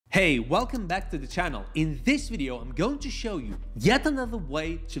Hey, welcome back to the channel. In this video, I'm going to show you yet another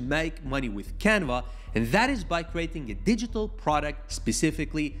way to make money with Canva, and that is by creating a digital product,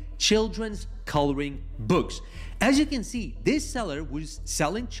 specifically children's coloring books. As you can see, this seller who's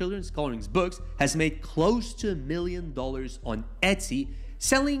selling children's coloring books has made close to $1 million on Etsy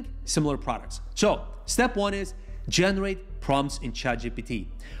selling similar products. So, step one is generate prompts in ChatGPT.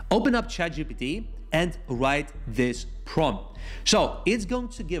 Open up ChatGPT and write this prompt. So it's going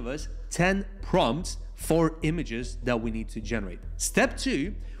to give us 10 prompts for images that we need to generate. Step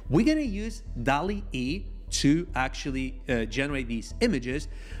two, we're gonna use DALL-E to actually generate these images,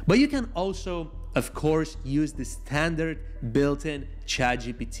 but you can also, of course, use the standard built-in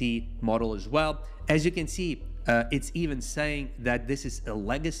ChatGPT model as well. As you can see, it's even saying that this is a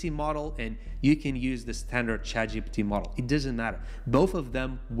legacy model and you can use the standard ChatGPT model. It doesn't matter. Both of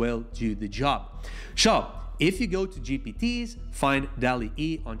them will do the job. So if you go to GPTs, find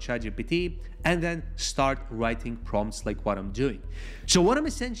DALL-E on ChatGPT, and then start writing prompts like what I'm doing. So what I'm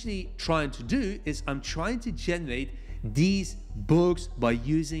essentially trying to do is I'm trying to generate these books by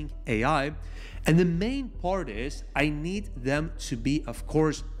using AI. And the main part is I need them to be, of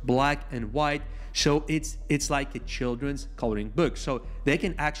course, black and white. So it's like a children's coloring book. So they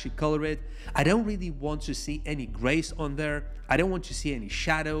can actually color it. I don't really want to see any grays on there. I don't want to see any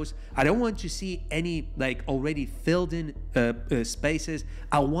shadows. I don't want to see any like already filled in spaces.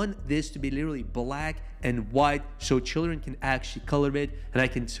 I want this to be literally black and white so children can actually color it and I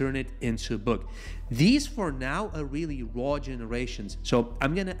can turn it into a book. These for now are really raw generations. So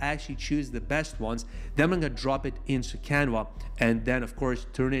I'm gonna actually choose the best ones. Then I'm gonna drop it into Canva and then of course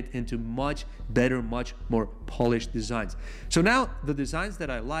turn it into much better, much more polished designs. So now the designs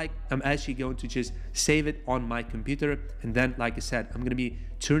that I like, I'm actually going to just save it on my computer. And then, like I said, I'm gonna be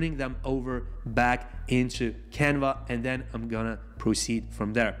turning them over back into Canva and then I'm gonna proceed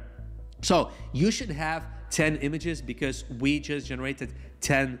from there. So you should have 10 images because we just generated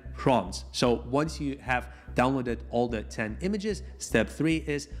 10 prompts. So once you have downloaded all the 10 images, step 3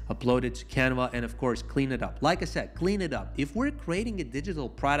 is upload it to Canva and of course clean it up. Like I said, clean it up. If we're creating a digital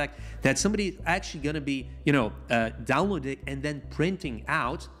product that somebody's actually gonna be, downloading and then printing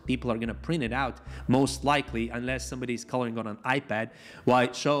out, people are gonna print it out most likely unless somebody's coloring on an iPad.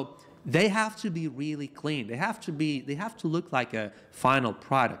 Why? So they have to be really clean. They have to look like a final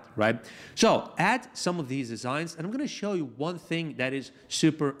product, right? So add some of these designs and I'm gonna show you one thing that is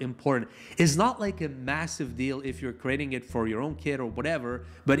super important. It's not like a massive deal if you're creating it for your own kid or whatever,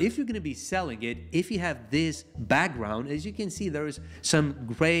 but if you're gonna be selling it, if you have this background, as you can see, there is some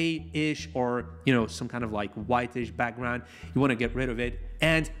grayish or, some kind of like whitish background, you wanna get rid of it.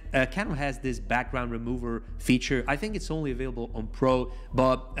 And Canva has this background remover feature. I think it's only available on Pro,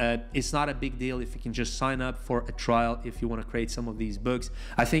 but it's not a big deal if you can just sign up for a trial if you want to create some of these books.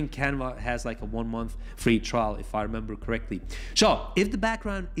 I think Canva has like a 1-month free trial if I remember correctly. So if the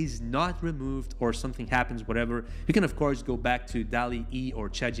background is not removed or something happens, whatever, you can of course go back to DALL-E or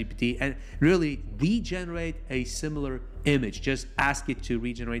ChatGPT and really regenerate a similar image. Just ask it to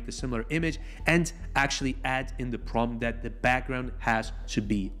regenerate the similar image and actually add in the prompt that the background has to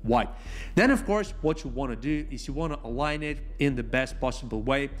be white. Then of course what you want to do is you want to align it in the best possible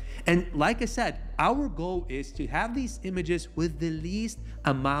way. And like I said, our goal is to have these images with the least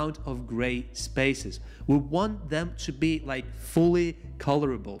amount of gray spaces. We want them to be like fully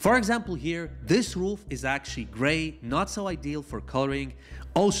colorable. For example, here, this roof is actually gray, not so ideal for coloring.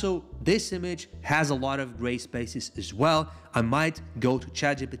 Also, this image has a lot of gray spaces as well. I might go to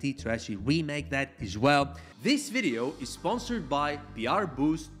ChatGPT to actually remake that as well. This video is sponsored by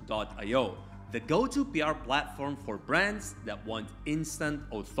PRBoost.io, the go-to PR platform for brands that want instant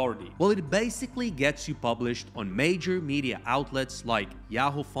authority. Well, it basically gets you published on major media outlets like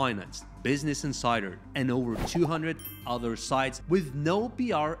Yahoo Finance, Business Insider, and over 200 other sites with no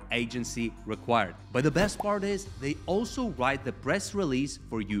PR agency required. But the best part is they also write the press release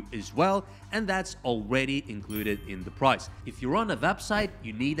for you as well, and that's already included in the price. If you're on a website,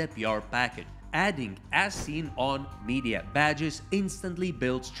 you need a PR package. Adding as seen on media badges instantly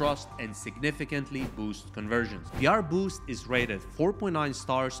builds trust and significantly boosts conversions. PR Boost is rated 4.9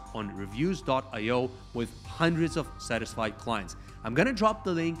 stars on reviews.io with hundreds of satisfied clients. I'm gonna drop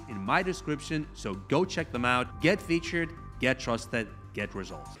the link in my description, so go check them out, get featured, get trusted, get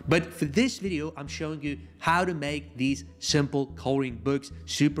results. But for this video, I'm showing you how to make these simple coloring books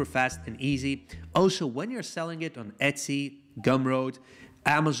super fast and easy. Also, when you're selling it on Etsy, Gumroad,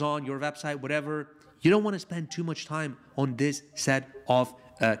 Amazon, your website, whatever, you don't want to spend too much time on this set of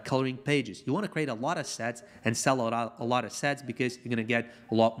coloring pages. You want to create a lot of sets and sell a lot of sets because you're going to get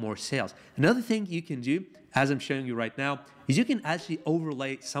a lot more sales. Another thing you can do as I'm showing you right now, is you can actually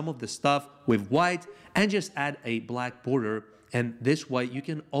overlay some of the stuff with white and just add a black border. And this way you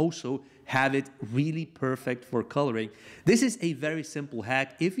can also have it really perfect for coloring. This is a very simple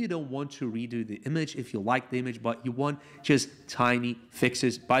hack if you don't want to redo the image, if you like the image, but you want just tiny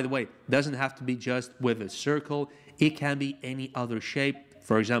fixes. By the way, it doesn't have to be just with a circle. It can be any other shape.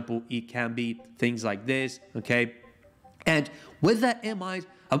 For example, it can be things like this, okay? And with that in mind,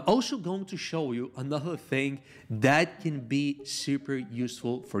 I'm also going to show you another thing that can be super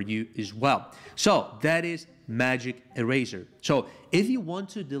useful for you as well. So that is magic eraser. So if you want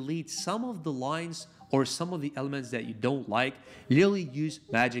to delete some of the lines or some of the elements that you don't like, literally use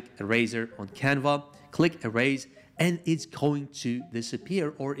magic eraser on Canva, click erase, and it's going to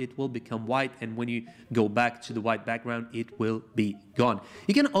disappear, or it will become white, and when you go back to the white background, it will be gone.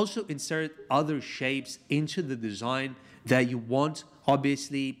 You can also insert other shapes into the design that you want.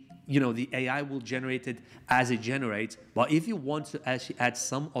 Obviously, you know, the AI will generate it as it generates, but if you want to actually add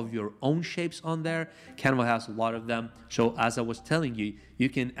some of your own shapes on there, Canva has a lot of them. So as I was telling you, you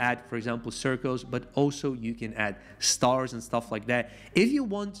can add, for example, circles, but also you can add stars and stuff like that. If you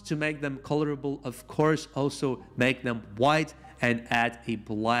want to make them colorable, of course, also make them white and add a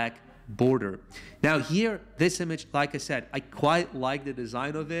black border. Now here, this image, like I said, I quite like the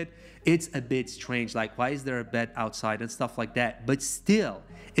design of it. It's a bit strange, like why is there a bed outside and stuff like that, but still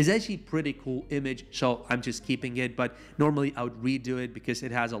it's actually a pretty cool image, so I'm just keeping it. But normally I would redo it because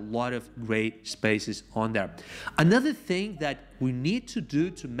it has a lot of gray spaces on there. Another thing that we need to do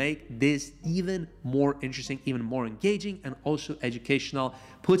to make this even more interesting, even more engaging, and also educational,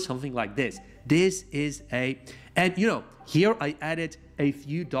 put something like this. This is and you know, here I added a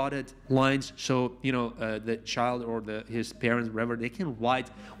few dotted lines, so you know, the child or his parents, whatever, they can write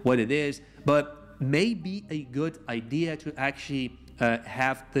what it is. But maybe a good idea to actually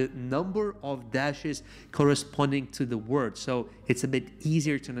have the number of dashes corresponding to the word, so it's a bit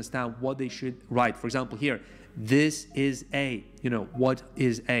easier to understand what they should write. For example, here, this is a, you know, what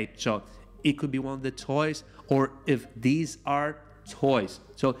is a? So it could be one of the toys, or if these are toys,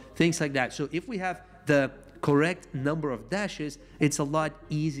 so things like that. So if we have the correct number of dashes, it's a lot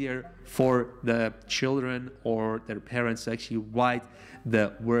easier for the children or their parents to actually write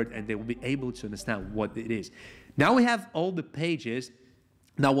the word, and they will be able to understand what it is. Now we have all the pages.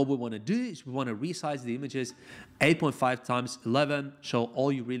 Now what we want to do is we want to resize the images 8.5 times 11. So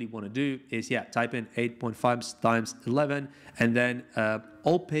all you really want to do is, type in 8.5 times 11 and then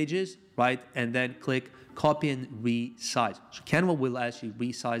all pages, right? And then click copy and resize. So Canva will actually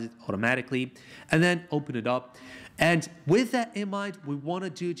resize it automatically, and then open it up. And with that in mind, we want to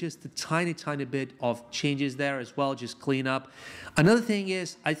do just a tiny bit of changes there as well, just clean up. Another thing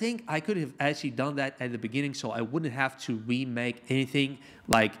is, I think I could have actually done that at the beginning, so I wouldn't have to remake anything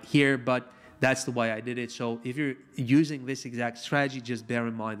like here, but that's the way I did it. So if you're using this exact strategy, just bear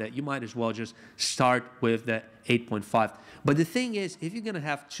in mind that you might as well just start with the 8.5. But the thing is, if you're gonna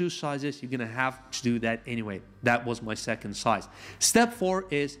have two sizes, you're gonna have to do that anyway. That was my second size. Step 4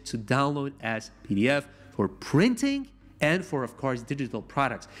 is to download as PDF for printing and for, of course, digital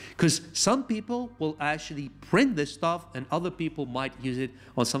products. Because some people will actually print this stuff, and other people might use it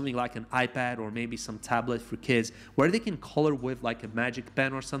on something like an iPad or maybe some tablet for kids, where they can color with like a magic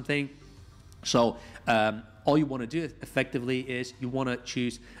pen or something. So all you want to do effectively is you want to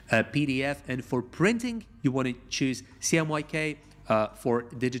choose a PDF, and for printing you want to choose CMYK for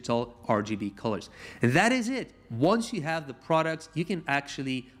digital RGB colors. And that is it. Once you have the products, you can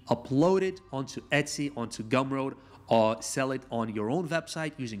actually upload it onto Etsy, onto Gumroad, or sell it on your own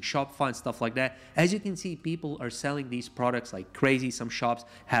website using Shopify and stuff like that. As you can see, people are selling these products like crazy. Some shops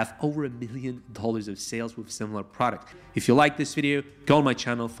have over $1 million of sales with similar products. If you like this video, go on my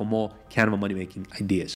channel for more Canva money making ideas.